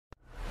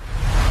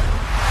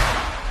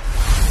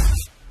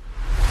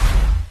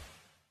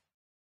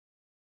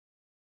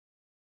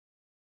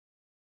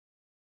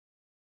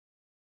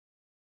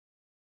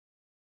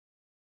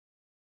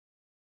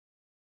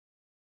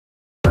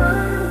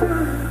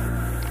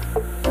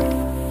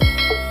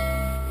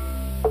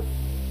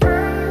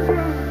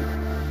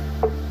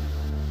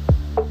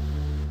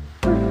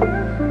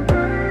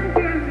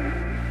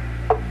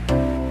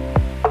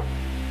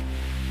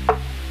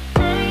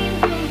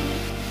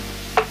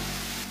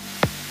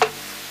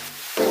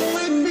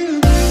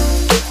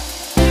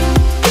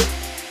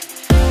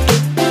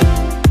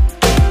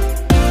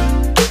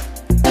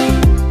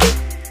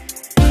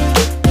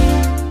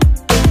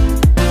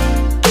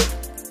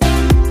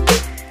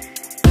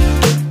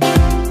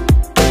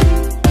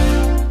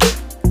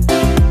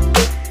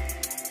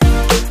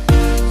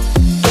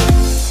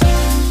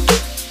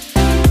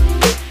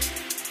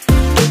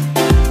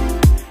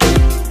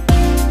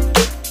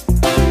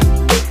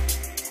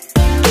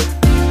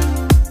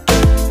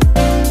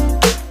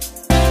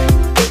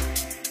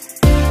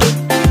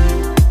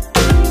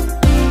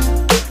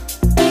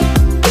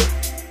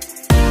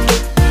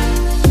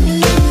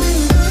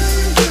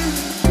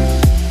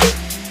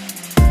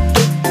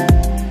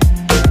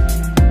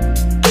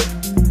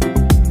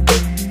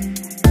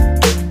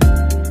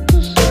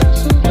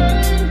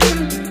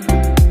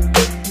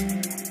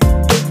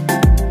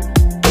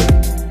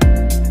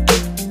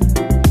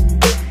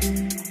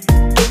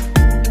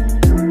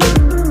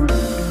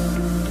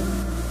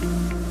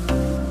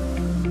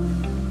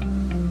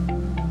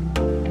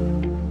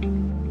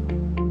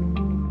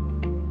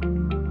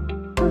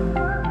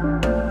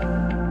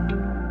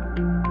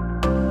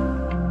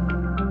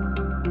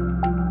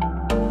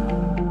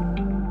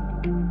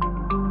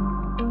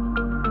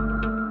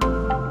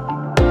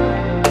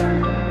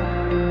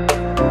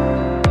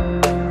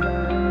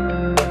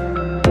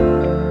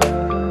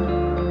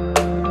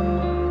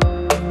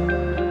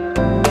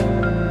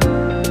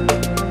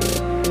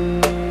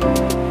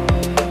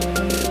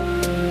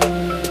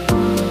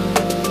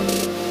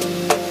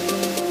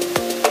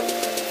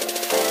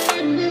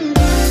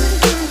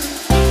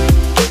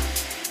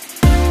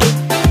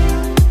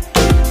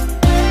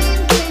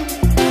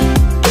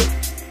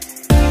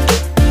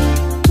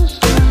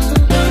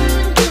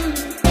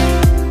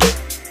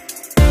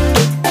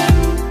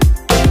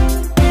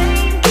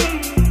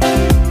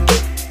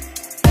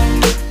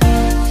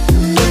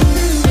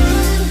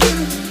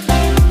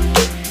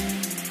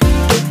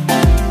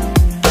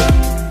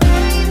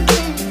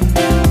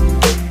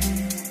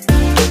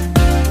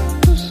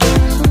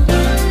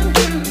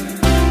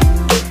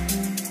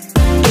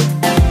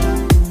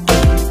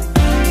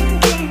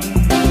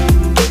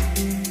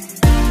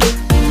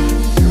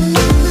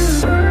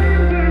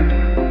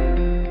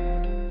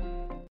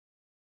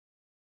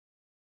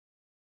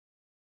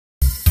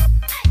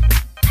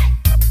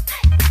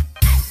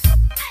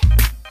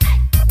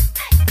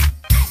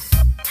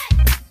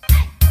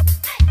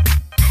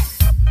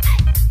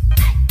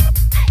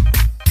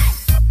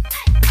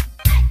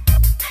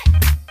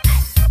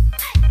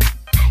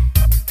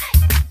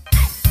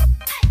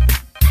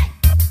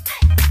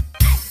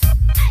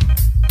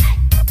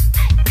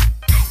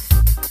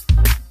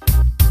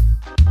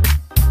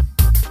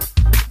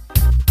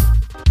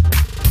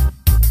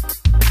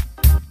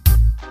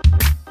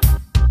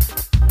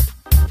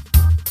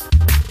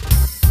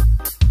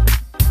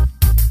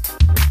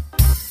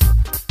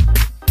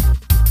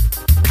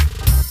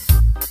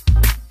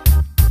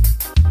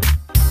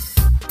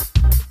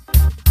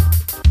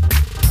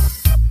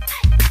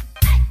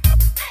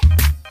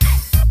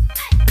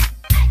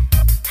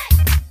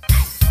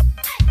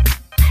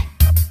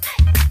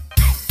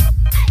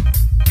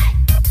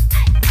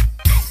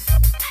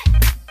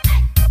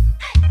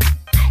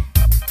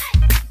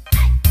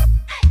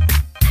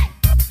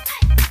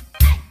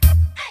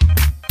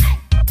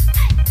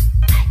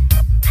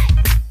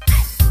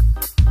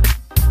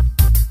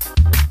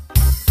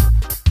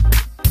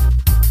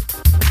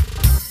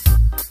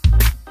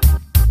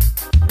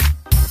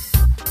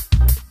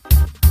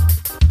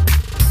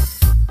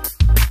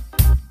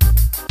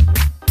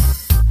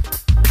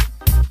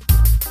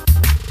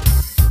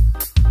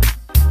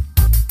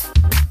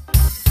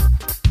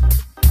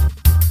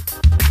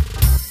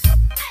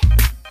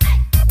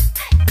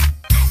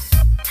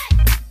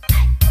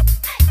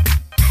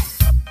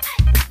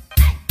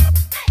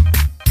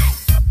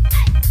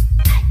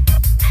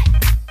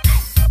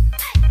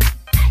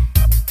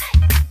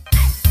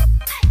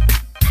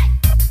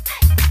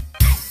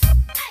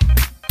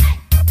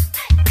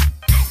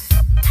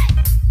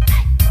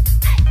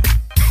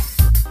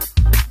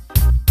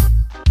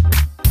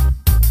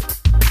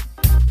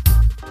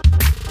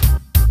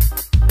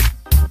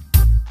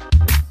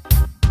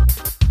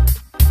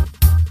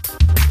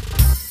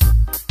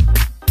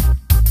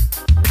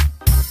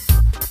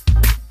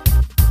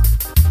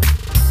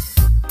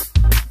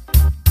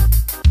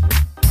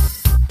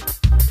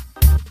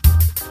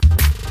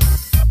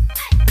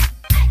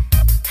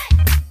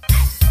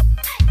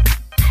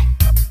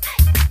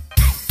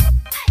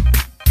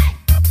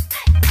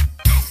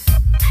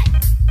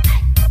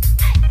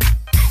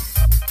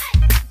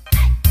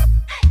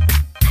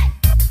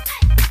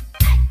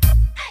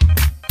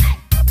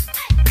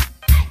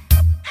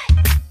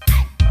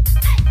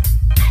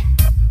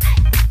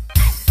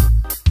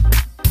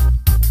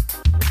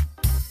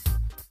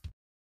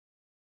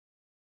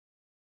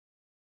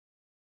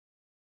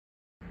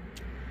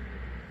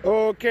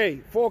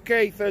Okay,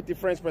 4K 30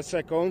 frames per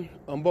second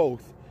on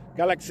both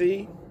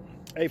Galaxy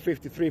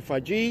A53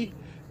 5G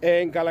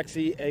and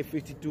Galaxy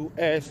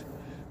A52s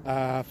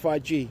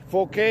 5G.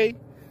 4K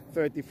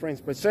 30 frames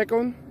per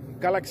second,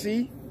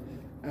 Galaxy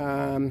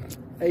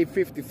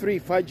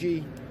A53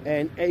 5G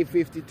and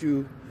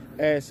A52s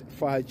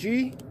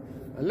 5G.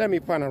 And let me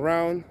pan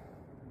around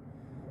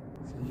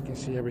so you can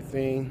see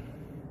everything.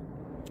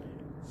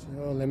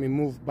 So let me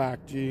move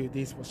back to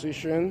this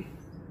position.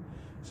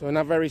 So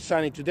not very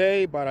sunny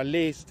today, but at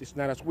least it's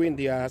not as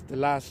windy as the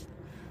last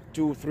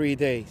 2-3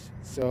 days.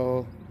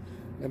 So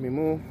let me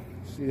move,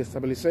 see the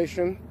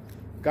stabilization.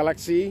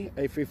 Galaxy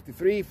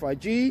A53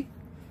 5G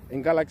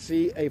and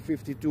Galaxy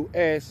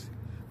A52s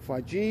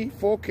 5G,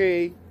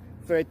 4K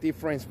 30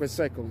 frames per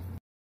second.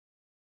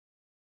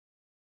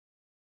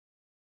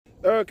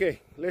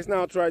 Okay, let's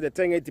now try the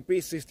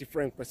 1080p 60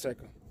 frames per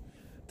second.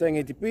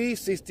 1080p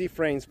 60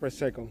 frames per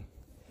second.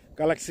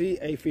 Galaxy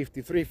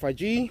A53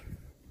 5G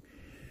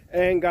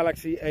and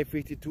Galaxy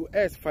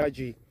A52s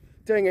 5G.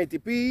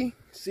 1080p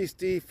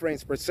 60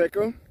 frames per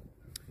second.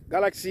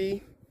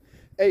 Galaxy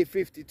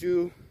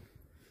A52s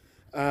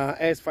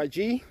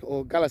 5G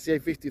or Galaxy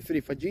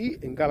A53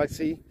 5G and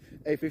Galaxy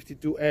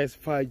A52s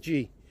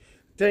 5G.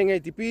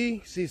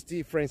 1080p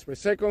 60 frames per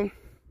second.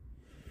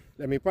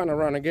 Let me pan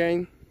around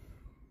again.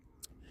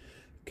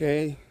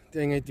 Okay,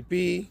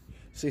 1080p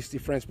 60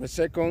 frames per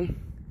second.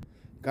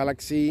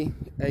 Galaxy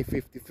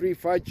A53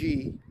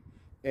 5G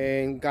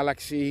and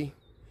Galaxy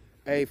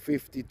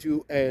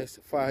A52s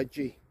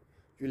 5G.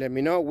 You let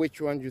me know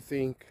which one you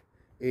think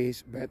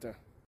is better.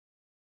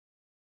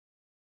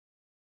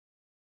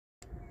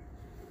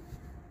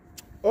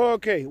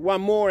 Okay,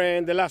 one more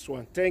and the last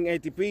one.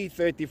 1080p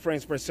 30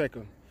 frames per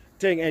second.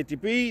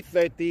 1080p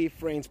 30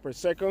 frames per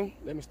second.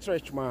 Let me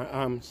stretch my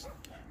arms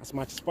as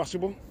much as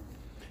possible.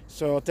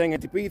 So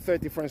 1080p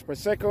 30 frames per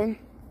second.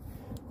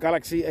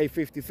 Galaxy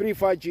A53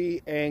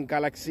 5G and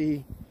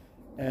Galaxy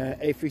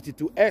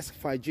A52s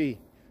 5G.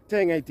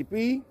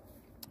 1080p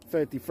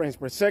 30 frames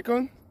per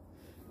second.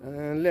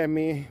 And let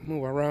me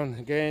move around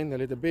again a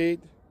little bit.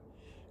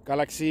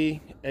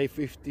 Galaxy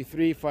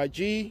A53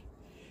 5G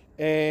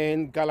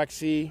and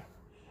Galaxy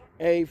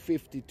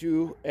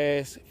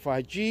A52s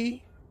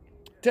 5G.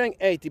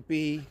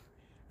 1080p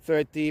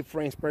 30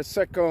 frames per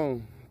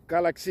second.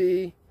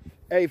 Galaxy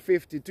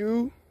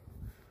A52s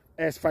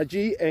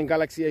 5G and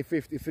Galaxy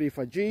A53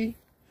 5G.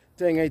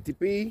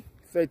 1080p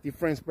 30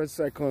 frames per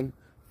second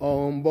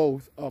on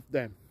both of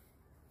them.